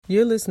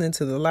You're listening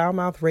to the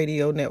Loudmouth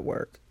Radio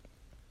Network.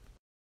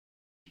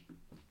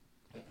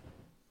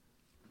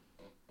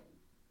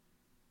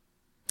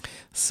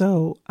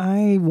 So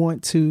I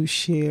want to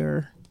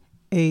share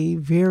a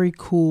very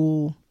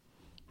cool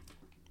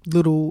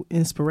little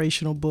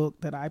inspirational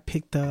book that I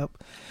picked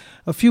up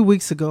a few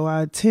weeks ago.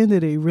 I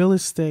attended a real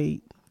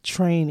estate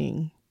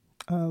training,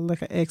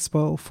 like an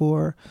expo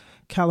for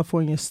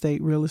California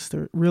state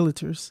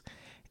realtors.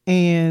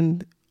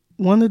 And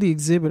one of the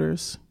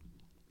exhibitors,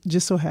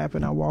 just so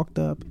happened, I walked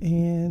up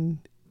and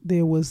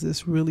there was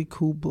this really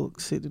cool book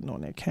sitting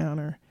on their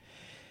counter.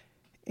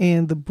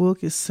 And the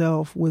book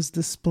itself was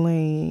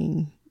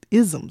displaying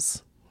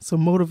isms, so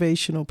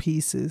motivational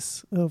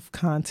pieces of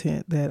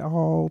content that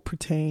all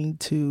pertain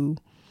to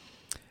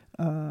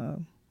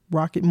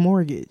Rocket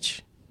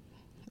Mortgage.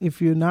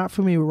 If you're not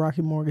familiar with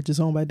Rocket Mortgage,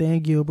 it's owned by Dan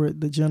Gilbert,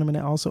 the gentleman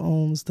that also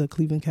owns the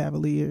Cleveland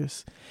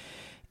Cavaliers.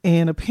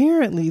 And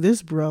apparently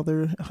this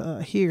brother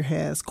here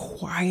has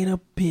quite a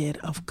bit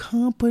of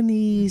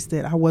companies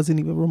that I wasn't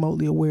even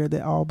remotely aware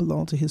that all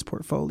belong to his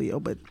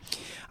portfolio. But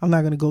I'm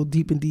not going to go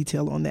deep in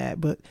detail on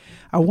that. But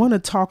I want to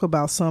talk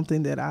about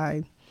something that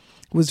I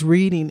was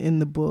reading in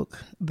the book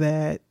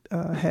that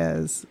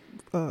has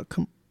a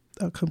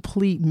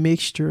complete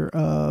mixture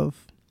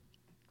of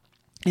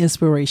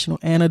inspirational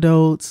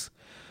anecdotes,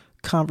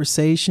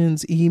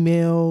 conversations,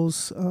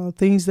 emails,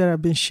 things that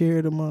have been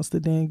shared amongst the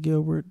Dan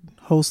Gilbert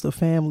host of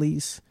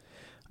families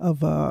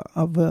of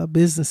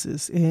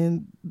businesses,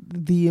 and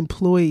the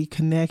employee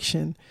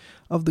connection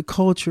of the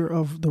culture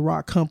of the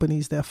rock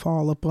companies that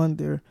fall up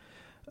under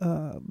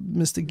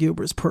Mr.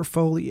 Gilbert's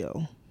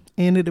portfolio.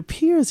 And it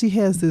appears he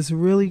has this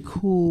really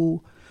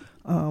cool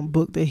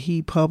book that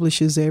he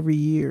publishes every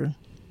year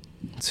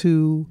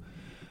to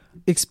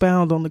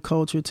expound on the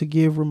culture, to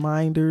give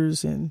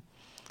reminders and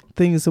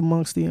things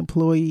amongst the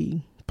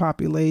employee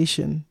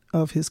population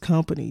of his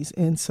companies.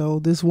 And so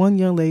this one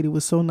young lady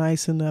was so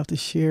nice enough to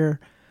share,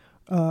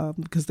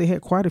 because they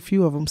had quite a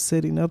few of them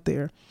sitting up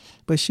there,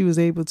 but she was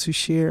able to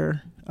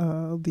share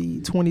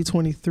the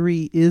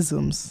 2023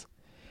 isms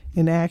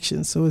in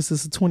action. So this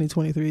is a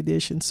 2023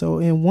 edition. So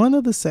in one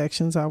of the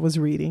sections I was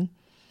reading,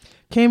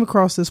 came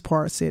across this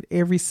part, said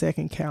every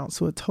second counts.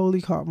 So it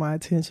totally caught my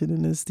attention,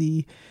 and is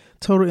the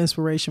total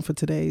inspiration for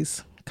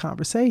today's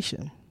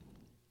conversation.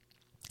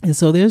 And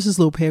so there's this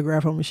little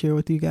paragraph I'm going to share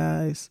with you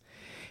guys.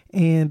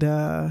 And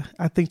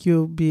I think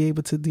you'll be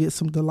able to get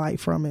some delight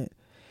from it.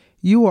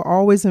 You will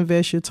always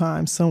invest your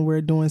time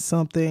somewhere doing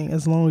something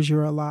as long as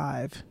you're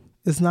alive.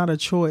 It's not a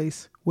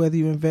choice whether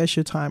you invest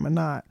your time or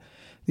not.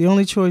 The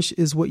only choice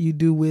is what you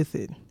do with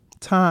it.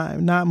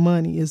 Time, not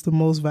money, is the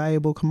most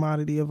valuable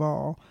commodity of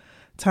all.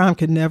 Time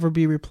can never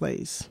be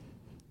replaced.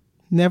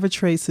 Never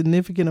trade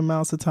significant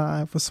amounts of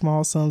time for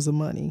small sums of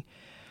money.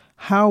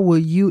 How will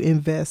you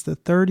invest the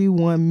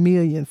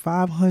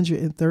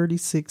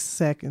 31,536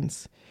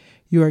 seconds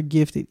you are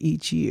gifted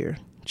each year?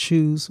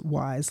 Choose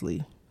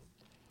wisely.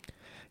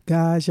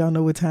 Guys, y'all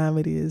know what time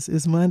it is.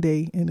 It's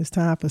Monday, and it's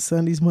time for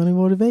Sunday's Money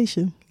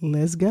Motivation.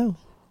 Let's go.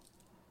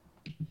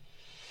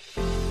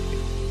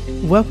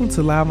 Welcome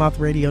to Loudmouth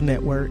Radio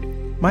Network.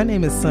 My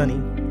name is Sonny.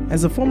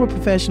 As a former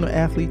professional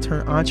athlete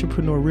turned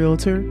entrepreneur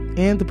realtor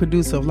and the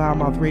producer of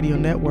Loudmouth Radio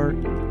Network,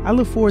 I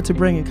look forward to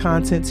bringing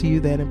content to you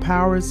that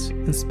empowers,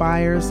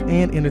 inspires,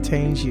 and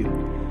entertains you.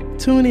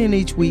 Tune in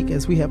each week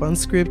as we have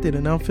unscripted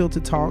and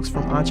unfiltered talks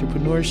from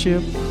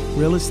entrepreneurship,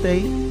 real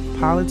estate,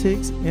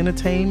 politics,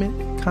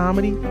 entertainment,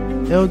 comedy,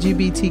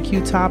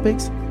 LGBTQ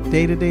topics,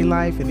 day-to-day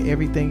life, and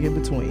everything in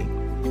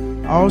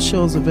between. All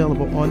shows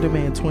available on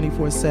demand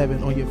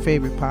 24/7 on your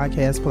favorite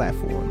podcast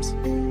platforms.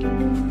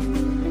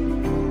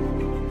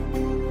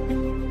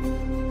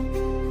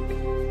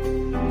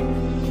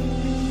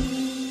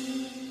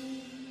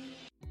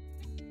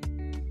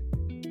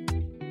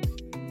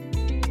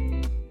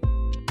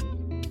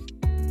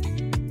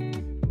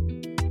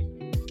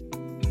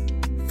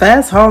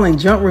 Fast Hauling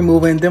Junk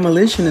Removal and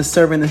Demolition is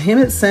serving the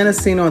Hemet, San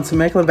Jacinto, and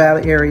Temecula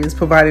Valley areas,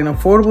 providing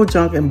affordable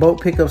junk and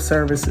bulk pickup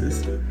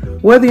services.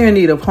 Whether you're in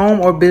need of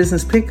home or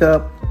business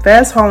pickup,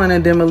 Fast Hauling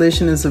and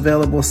Demolition is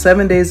available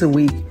 7 days a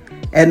week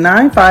at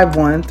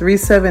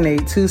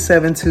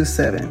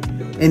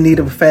 951-378-2727. In need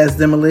of a fast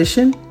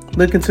demolition?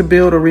 Looking to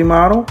build or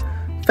remodel?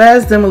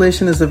 Fast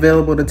Demolition is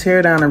available to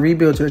tear down and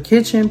rebuild your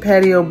kitchen,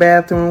 patio,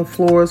 bathroom,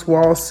 floors,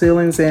 walls,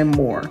 ceilings, and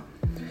more.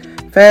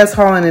 Fast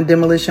Hauling and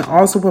Demolition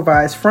also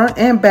provides front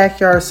and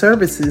backyard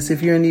services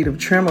if you're in need of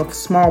trim of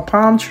small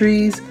palm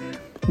trees,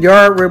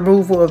 yard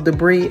removal of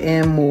debris,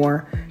 and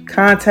more.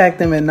 Contact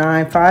them at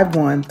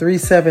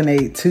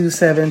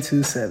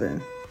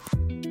 951-378-2727.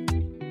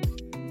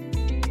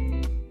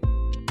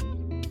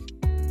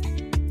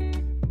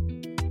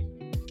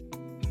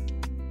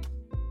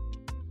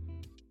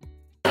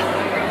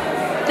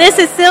 This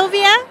is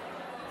Sylvia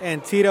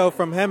and Tito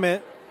from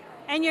Hemet,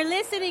 and you're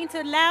listening to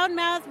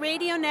Loudmouth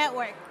Radio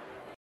Network.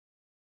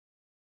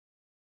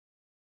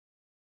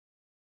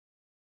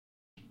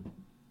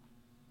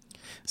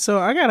 So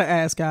I got to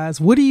ask, guys,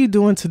 what are you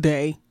doing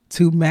today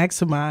to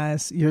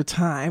maximize your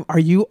time? Are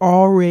you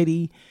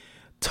already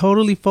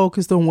totally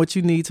focused on what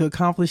you need to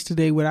accomplish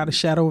today without a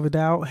shadow of a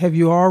doubt? Have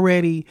you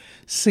already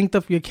synced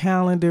up your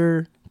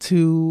calendar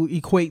to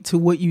equate to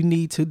what you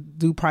need to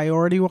do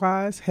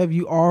priority-wise? Have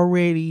you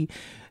already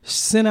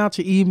sent out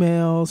your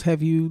emails?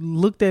 Have you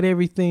looked at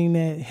everything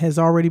that has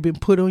already been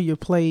put on your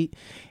plate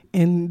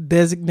and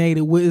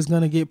designated what is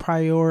going to get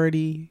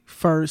priority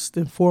first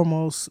and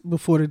foremost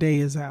before the day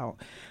is out?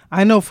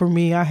 I know for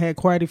me, I had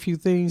quite a few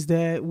things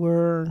that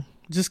were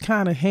just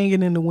kind of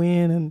hanging in the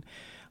wind, and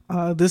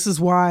this is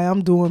why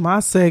I'm doing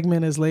my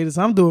segment as late as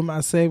I'm doing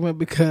my segment,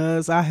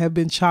 because I have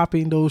been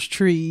chopping those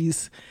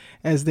trees,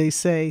 as they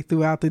say,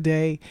 throughout the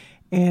day.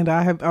 And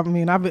I've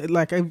been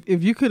like,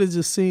 if you could have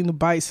just seen the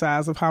bite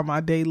size of how my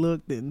day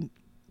looked, then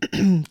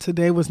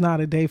today was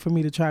not a day for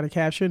me to try to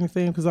capture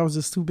anything because I was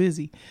just too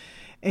busy.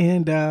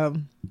 And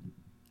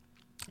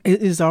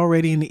it is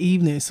already in the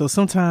evening. So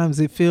sometimes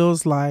it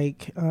feels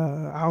like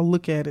I'll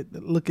look at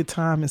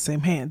time and say,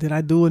 man, did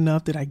I do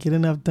enough? Did I get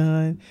enough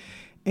done?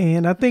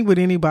 And I think with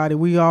anybody,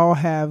 we all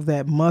have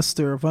that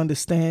muster of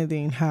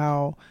understanding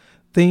how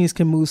things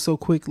can move so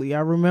quickly.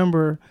 I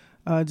remember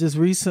just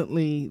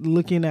recently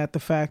looking at the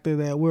factor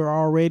that we're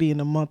already in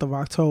the month of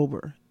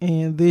October,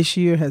 and this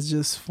year has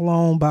just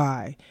flown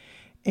by.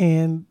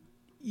 And,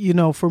 you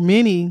know, for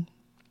many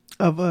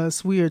of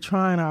us, we are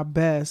trying our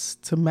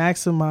best to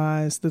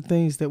maximize the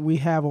things that we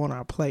have on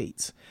our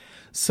plates.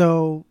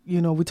 So, you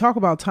know, we talk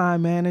about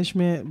time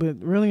management, but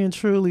really and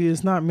truly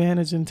it's not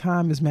managing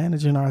time, it's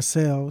managing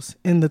ourselves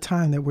in the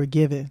time that we're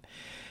given.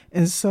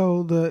 And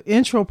so the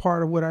intro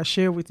part of what I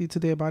shared with you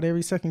today about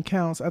every second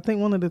counts, I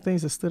think one of the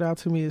things that stood out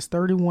to me is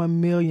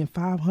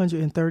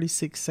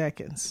 31,536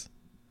 seconds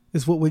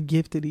is what we're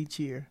gifted each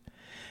year.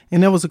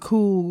 And that was a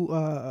cool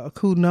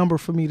number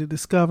for me to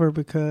discover,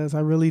 because I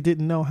really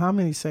didn't know how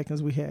many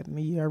seconds we had in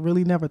a year. I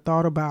really never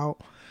thought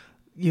about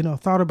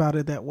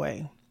it that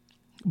way.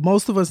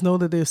 Most of us know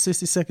that there's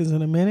 60 seconds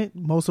in a minute.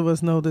 Most of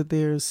us know that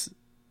there's,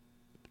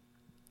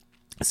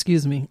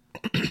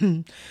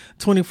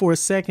 24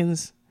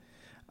 seconds.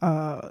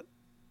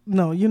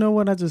 No, you know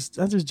what? I just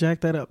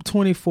jacked that up.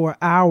 24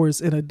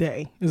 hours in a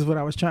day is what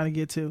I was trying to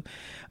get to.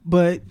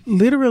 But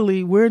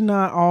literally, we're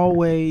not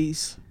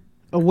always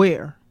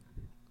aware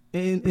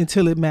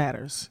until it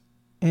matters.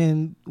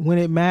 And when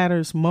it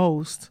matters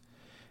most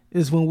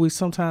is when we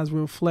sometimes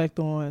reflect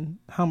on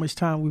how much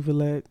time we've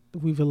allowed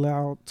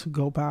to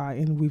go by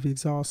and we've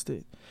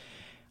exhausted.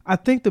 I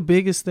think the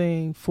biggest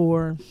thing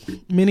for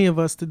many of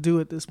us to do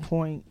at this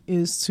point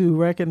is to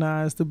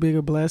recognize the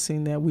bigger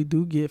blessing that we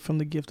do get from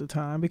the gift of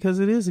time, because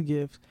it is a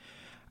gift.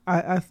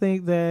 I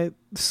think that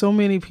so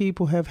many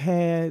people have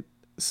had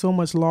so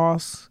much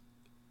loss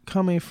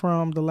coming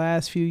from the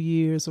last few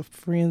years of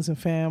friends and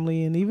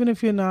family. And even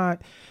if you're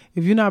not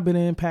been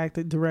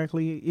impacted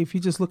directly, if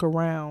you just look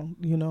around,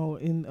 you know,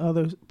 in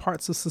other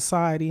parts of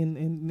society and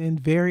in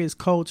various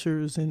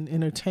cultures and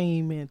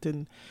entertainment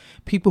and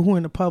people who are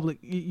in the public,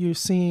 you're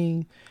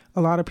seeing a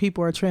lot of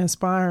people are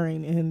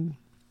transpiring, and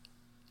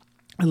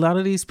a lot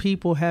of these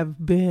people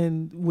have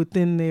been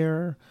within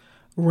their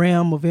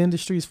realm of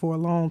industries for a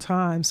long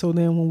time. So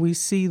then when we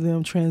see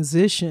them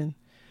transition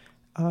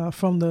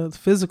from the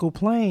physical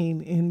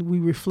plane and we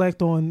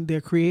reflect on their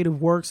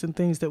creative works and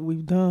things that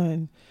we've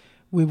done,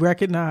 we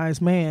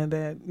recognize, man,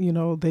 that, you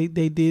know, they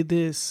did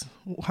this,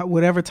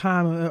 whatever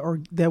time or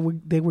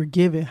that they were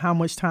given, how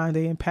much time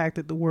they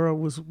impacted the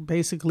world was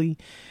basically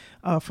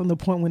from the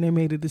point when they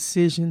made a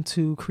decision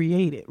to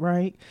create it,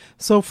 right?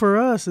 So for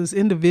us as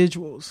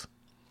individuals,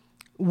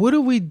 what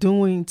are we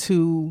doing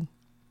to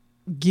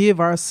give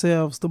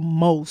ourselves the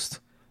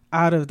most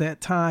out of that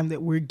time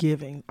that we're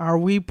giving? Are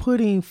we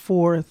putting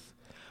forth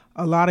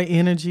a lot of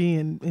energy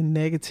and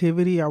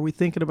negativity? Are we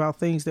thinking about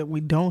things that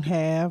we don't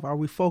have? Are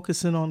we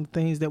focusing on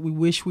things that we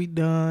wish we'd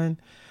done?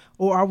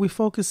 Or are we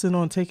focusing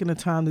on taking the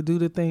time to do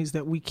the things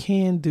that we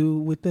can do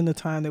within the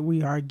time that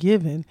we are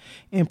given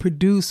and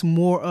produce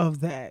more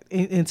of that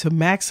and to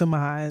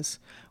maximize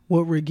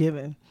what we're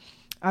given?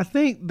 I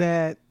think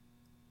that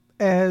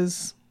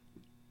as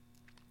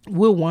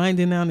we're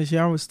winding down this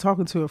year, I was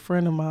talking to a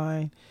friend of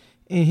mine,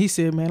 and he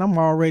said, man, I'm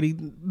already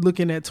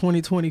looking at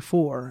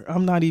 2024.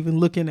 I'm not even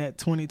looking at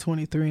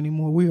 2023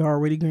 anymore. We're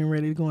already getting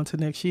ready to go into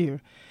next year.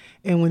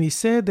 And when he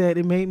said that,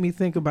 it made me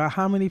think about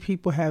how many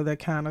people have that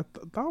kind of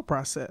thought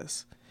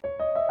process.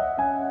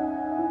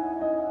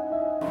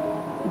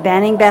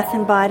 Banning Bath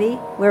and Body,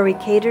 where we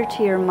cater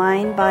to your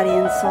mind, body,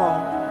 and soul.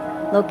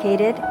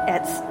 Located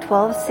at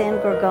 12 San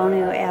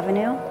Gorgonio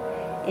Avenue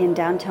in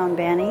downtown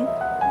Banning.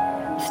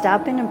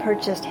 Stop in and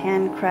purchase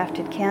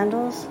handcrafted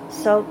candles,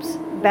 soaps,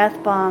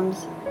 bath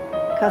bombs,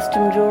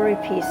 custom jewelry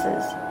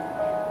pieces.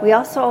 We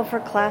also offer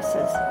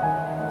classes.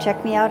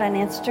 Check me out on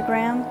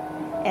Instagram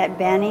at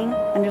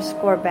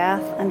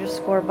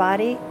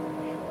banning_bath_body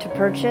to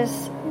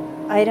purchase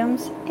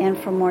items and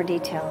for more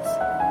details.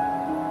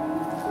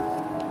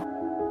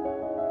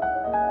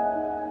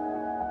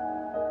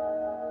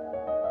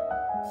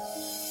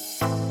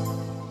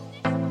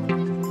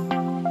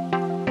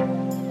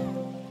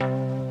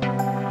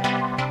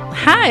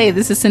 Hi,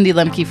 this is Cindy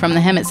Lemke from the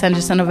Hemet San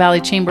Jacinto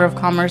Valley Chamber of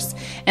Commerce,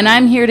 and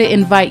I'm here to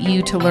invite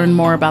you to learn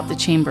more about the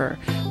Chamber.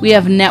 We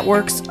have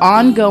networks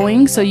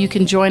ongoing, so you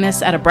can join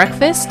us at a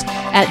breakfast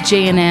at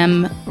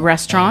J&M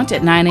Restaurant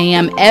at 9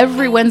 a.m.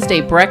 every Wednesday.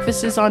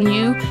 Breakfast is on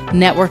you,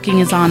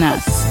 networking is on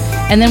us.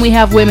 And then we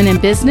have Women in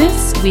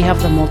Business, we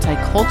have the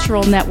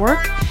Multicultural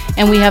Network,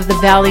 and we have the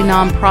Valley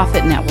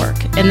Nonprofit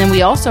Network. And then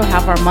we also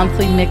have our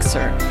monthly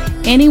mixer.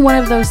 Any one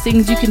of those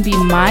things, you can be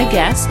my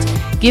guest.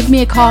 Give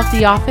me a call at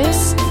the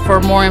office for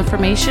more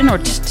information or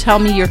tell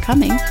me you're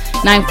coming.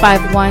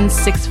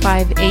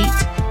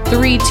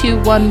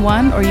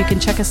 951-658-3211, or you can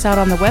check us out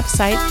on the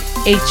website,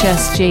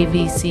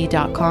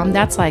 hsjvc.com.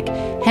 That's like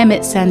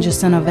Hemet San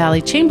Jacinto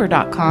Valley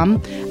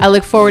Chamber.com. I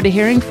look forward to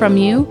hearing from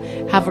you.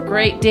 Have a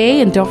great day,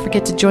 and don't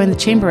forget to join the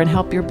Chamber and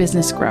help your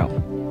business grow.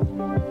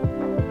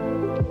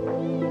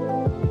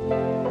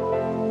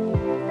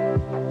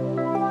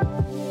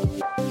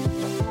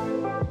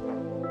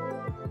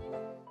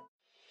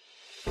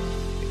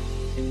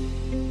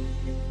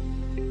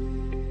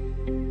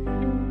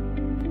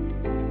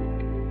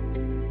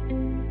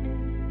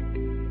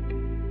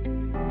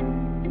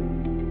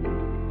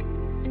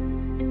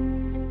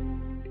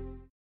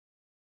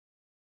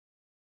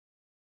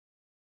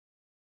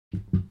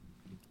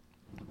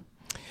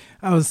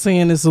 I was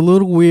saying it's a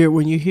little weird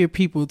when you hear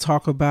people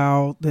talk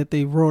about that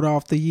they wrote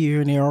off the year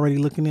and they're already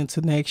looking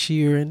into next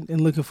year and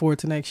looking forward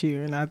to next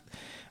year. And I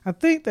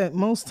think that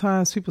most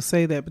times people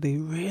say that, but they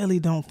really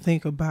don't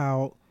think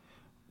about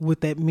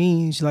what that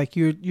means. Like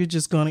you're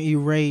just going to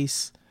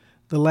erase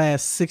the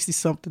last 60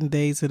 something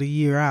days of the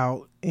year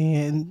out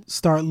and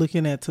start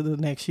looking at to the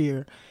next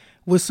year.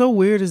 What's so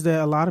weird is that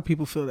a lot of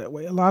people feel that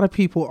way. A lot of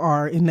people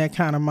are in that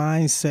kind of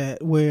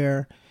mindset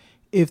where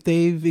if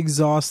they've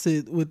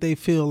exhausted what they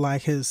feel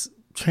like has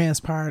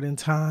transpired in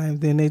time,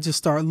 then they just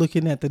start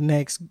looking at the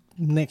next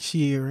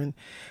year. And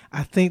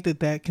I think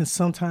that can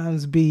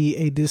sometimes be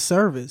a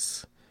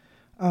disservice.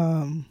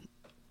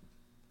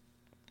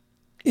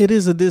 It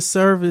is a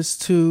disservice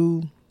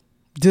to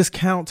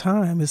discount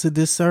time. It's a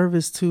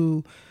disservice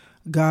to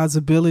God's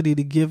ability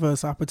to give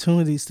us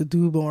opportunities to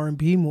do more and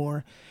be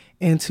more.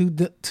 And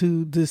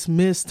to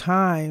dismiss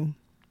time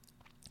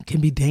can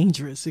be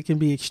dangerous. It can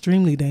be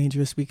extremely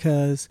dangerous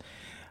because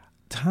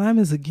time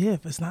is a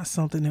gift. It's not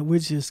something that we're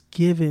just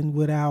given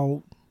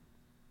without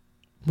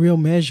real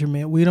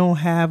measurement. We don't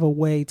have a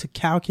way to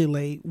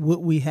calculate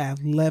what we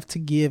have left to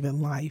give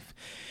in life.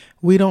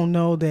 We don't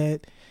know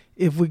that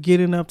if we're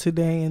getting up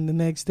today and the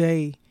next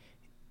day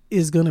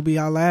is going to be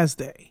our last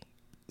day.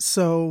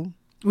 So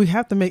we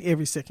have to make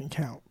every second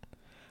count.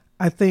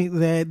 I think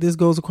that this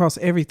goes across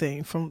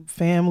everything from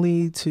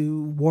family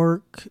to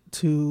work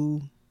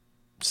to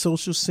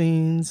social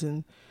scenes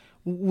and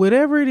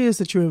whatever it is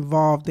that you're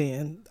involved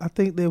in. I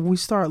think that we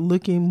start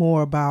looking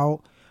more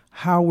about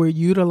how we're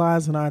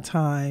utilizing our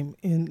time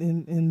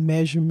in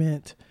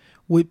measurement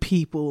with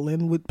people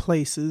and with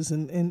places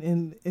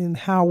and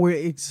how we're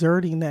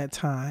exerting that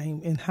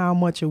time and how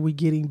much are we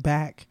getting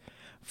back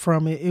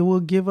from it. It will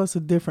give us a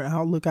different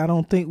outlook. I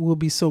don't think we'll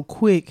be so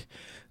quick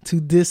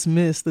to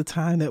dismiss the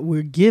time that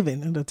we're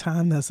given and the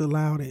time that's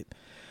allowed it.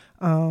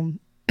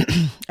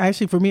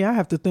 Actually, for me, I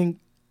have to think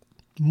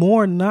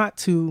more not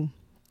to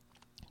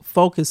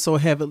focus so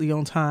heavily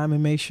on time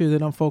and make sure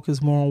that I'm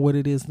focused more on what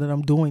it is that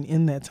I'm doing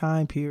in that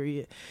time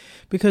period,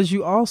 because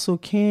you also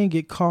can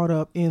get caught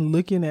up in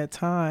looking at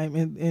time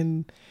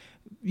and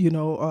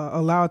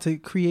allow it to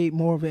create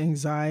more of an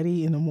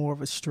anxiety and more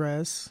of a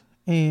stress,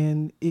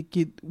 and it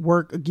could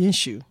work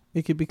against you.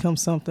 It could become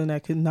something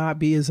that could not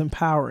be as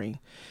empowering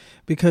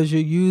because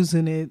you're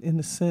using it in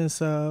the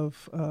sense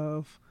of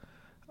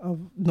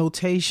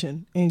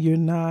notation and you're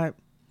not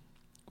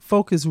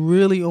focus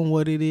really on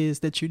what it is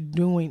that you're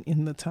doing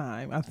in the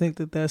time. I think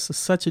that that's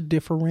such a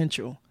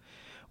differential.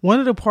 One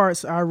of the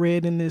parts I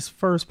read in this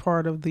first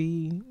part of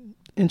the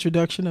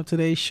introduction of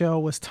today's show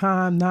was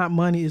time, not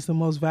money, is the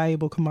most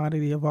valuable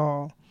commodity of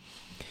all.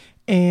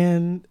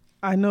 And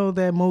I know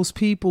that most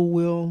people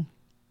will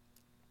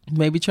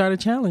maybe try to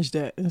challenge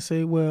that and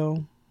say,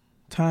 well,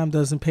 time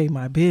doesn't pay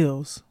my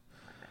bills.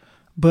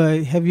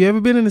 But have you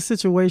ever been in a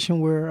situation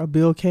where a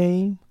bill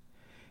came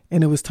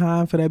and it was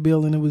time for that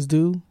bill and it was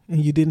due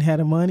and you didn't have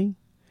the money?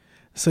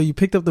 So you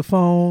picked up the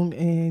phone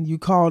and you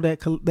called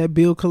that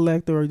bill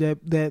collector or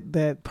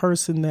that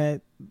person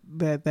that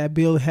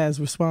bill has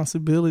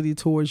responsibility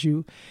towards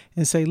you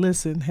and say,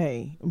 listen,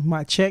 hey,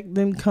 my check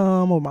didn't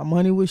come or my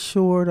money was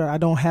short or I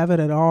don't have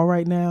it at all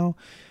right now.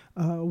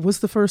 What's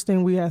the first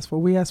thing we ask for?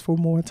 We ask for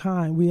more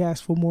time. We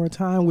ask for more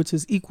time, which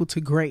is equal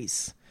to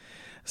grace.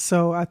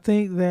 So I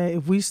think that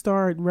if we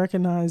start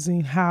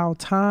recognizing how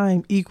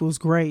time equals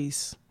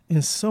grace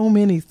in so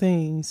many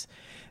things,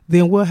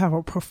 then we'll have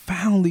a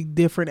profoundly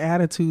different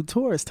attitude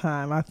towards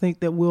time. I think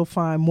that we'll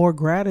find more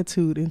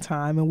gratitude in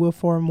time, and we'll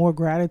form more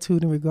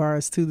gratitude in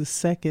regards to the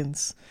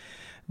seconds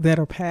that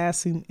are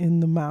passing in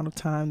the amount of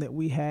time that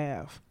we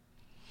have.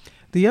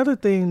 The other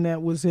thing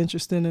that was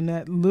interesting in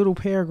that little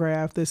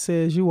paragraph that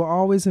says you will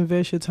always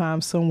invest your time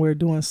somewhere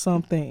doing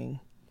something.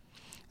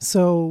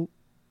 So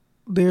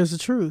there's the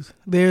truth.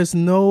 That's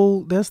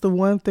the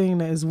one thing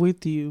that is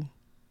with you.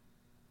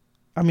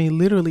 I mean,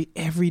 literally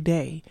every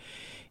day.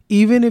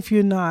 Even if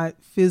you're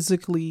not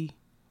physically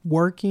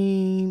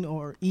working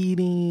or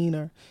eating,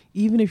 or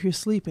even if you're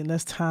sleeping,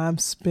 that's time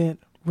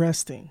spent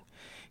resting.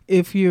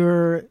 If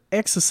you're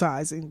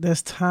exercising,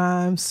 that's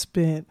time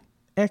spent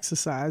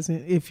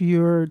exercising. If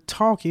you're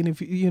talking,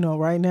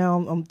 right now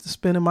I'm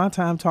spending my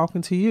time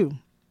talking to you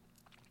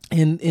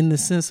in the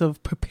sense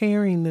of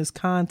preparing this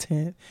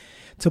content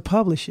to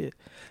publish it.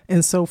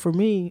 And so for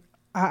me,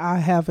 I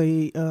have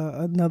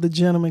another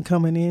gentleman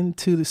coming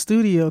into the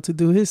studio to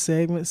do his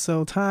segment.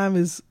 So time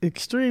is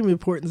extremely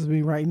important to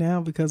me right now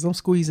because I'm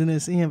squeezing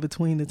this in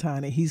between the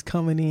time that he's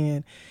coming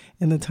in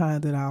and the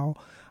time that I'll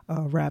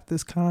wrap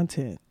this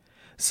content.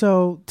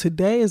 So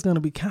today is going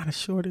to be kind of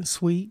short and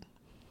sweet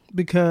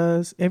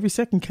because every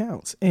second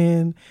counts.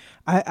 And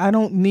I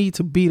don't need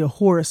to beat a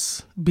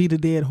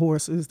dead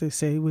horse, as they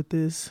say with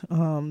this,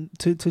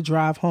 to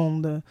drive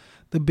home the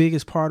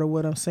biggest part of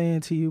what I'm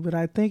saying to you. But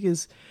I think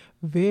it's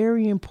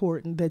very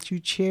important that you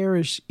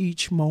cherish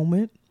each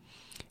moment,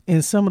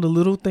 and some of the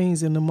little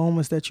things in the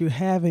moments that you're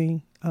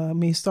having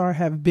may start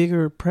have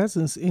bigger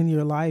presence in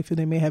your life, and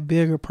they may have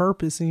bigger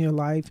purpose in your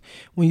life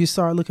when you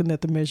start looking at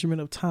the measurement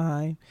of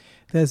time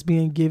that's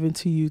being given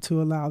to you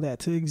to allow that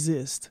to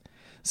exist.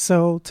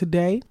 So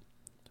today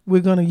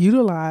we're going to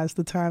utilize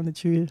the time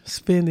that you're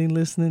spending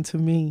listening to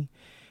me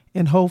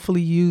and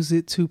hopefully use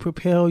it to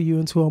propel you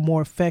into a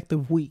more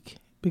effective week,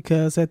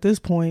 because at this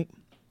point,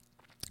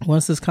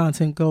 once this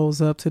content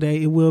goes up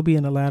today, it will be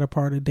in the latter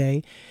part of the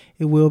day.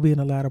 It will be in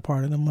the latter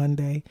part of the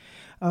Monday.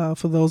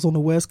 For those on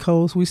the West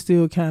Coast, we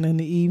still kind of in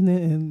the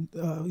evening,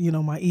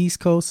 and, my East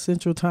Coast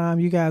Central Time,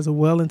 you guys are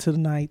well into the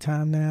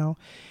nighttime now.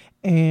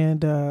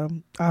 And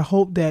I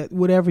hope that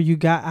whatever you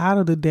got out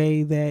of the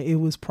day, that it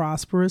was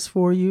prosperous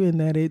for you and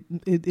that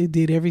it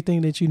did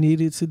everything that you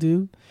needed to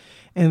do.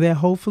 And that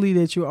hopefully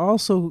that you're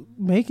also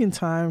making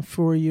time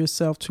for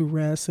yourself to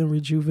rest and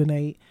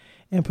rejuvenate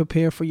and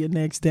prepare for your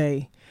next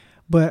day.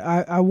 But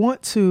I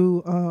want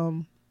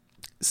to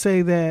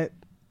say that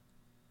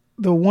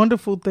the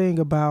wonderful thing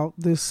about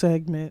this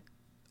segment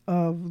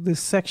of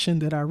this section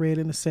that I read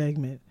in the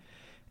segment,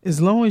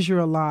 as long as you're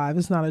alive,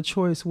 it's not a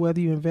choice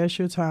whether you invest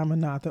your time or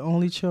not. The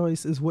only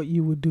choice is what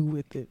you would do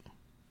with it.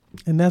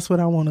 And that's what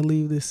I want to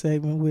leave this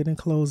segment with and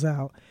close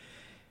out.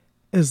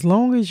 As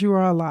long as you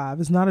are alive,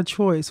 it's not a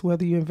choice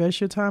whether you invest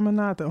your time or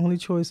not. The only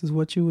choice is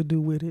what you would do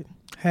with it.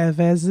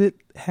 Have at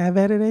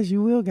it as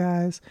you will,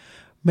 guys.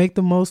 Make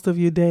the most of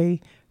your day.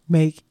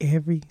 Make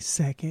every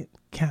second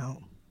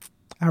count.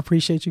 I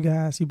appreciate you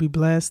guys. You be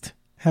blessed.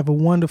 Have a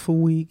wonderful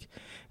week.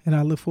 And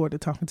I look forward to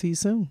talking to you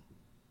soon.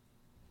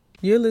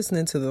 You're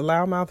listening to the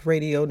Loudmouth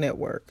Radio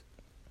Network.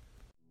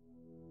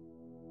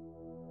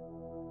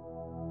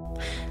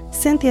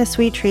 Cynthia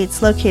Sweet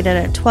Treats, located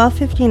at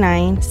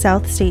 1259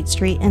 South State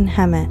Street in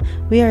Hemet.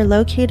 We are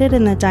located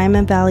in the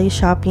Diamond Valley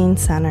Shopping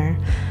Center.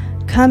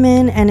 Come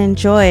in and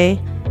enjoy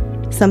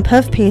some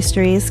puff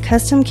pastries,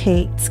 custom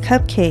cakes,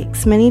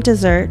 cupcakes, mini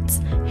desserts,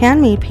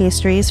 handmade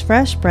pastries,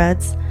 fresh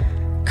breads,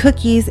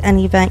 cookies, and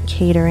event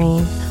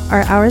catering.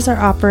 Our hours of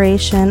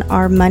operation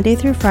are Monday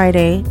through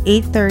Friday,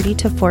 8:30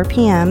 to 4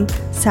 p.m.,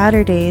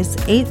 Saturdays,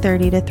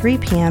 8:30 to 3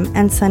 p.m.,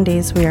 and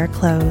Sundays we are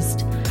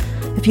closed.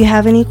 If you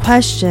have any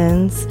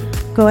questions,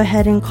 go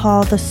ahead and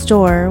call the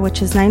store,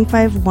 which is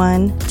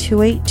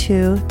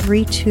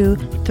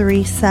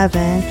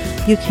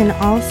 951-282-3237. You can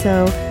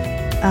also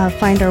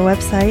find our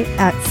website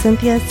at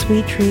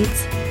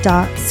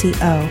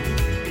cynthiasweettreats.co.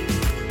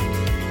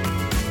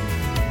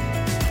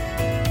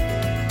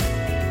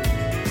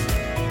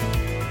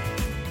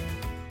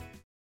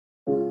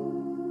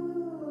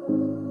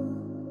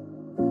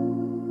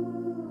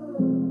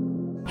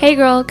 Hey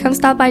girl, come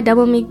stop by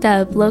Double Meek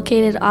Dub,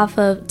 located off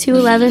of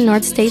 211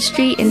 North State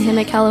Street in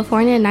Hemet,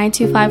 California,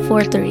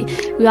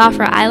 92543. We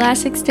offer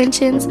eyelash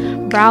extensions,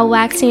 brow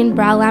waxing,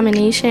 brow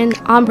lamination,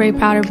 ombre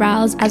powder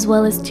brows, as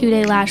well as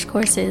 2-day lash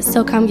courses,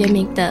 so come get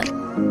meeked up.